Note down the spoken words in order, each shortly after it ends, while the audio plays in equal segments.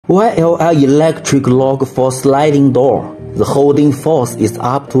YLI electric lock for sliding door. The holding force is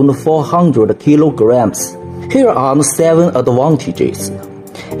up to 400 kilograms. Here are 7 advantages.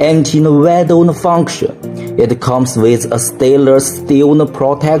 Anti-welding function. It comes with a stainless steel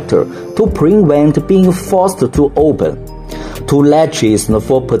protector to prevent being forced to open. 2 latches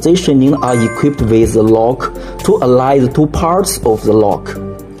for positioning are equipped with a lock to align the 2 parts of the lock.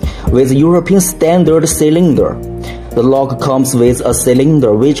 With European standard cylinder, the lock comes with a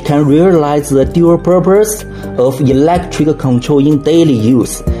cylinder which can realize the dual purpose of electric control in daily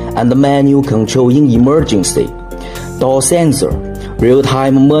use and manual control in emergency. Door sensor,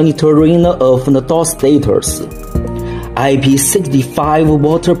 real-time monitoring of the door status. IP65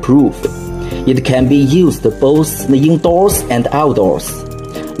 waterproof. It can be used both indoors and outdoors.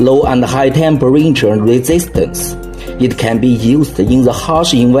 Low and high temperature resistance. It can be used in the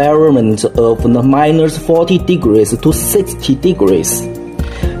harsh environment of -40 degrees to 60 degrees.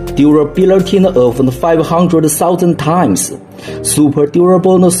 Durability of 500,000 times. Super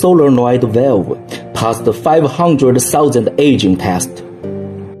durable solenoid valve passed 500,000 aging test.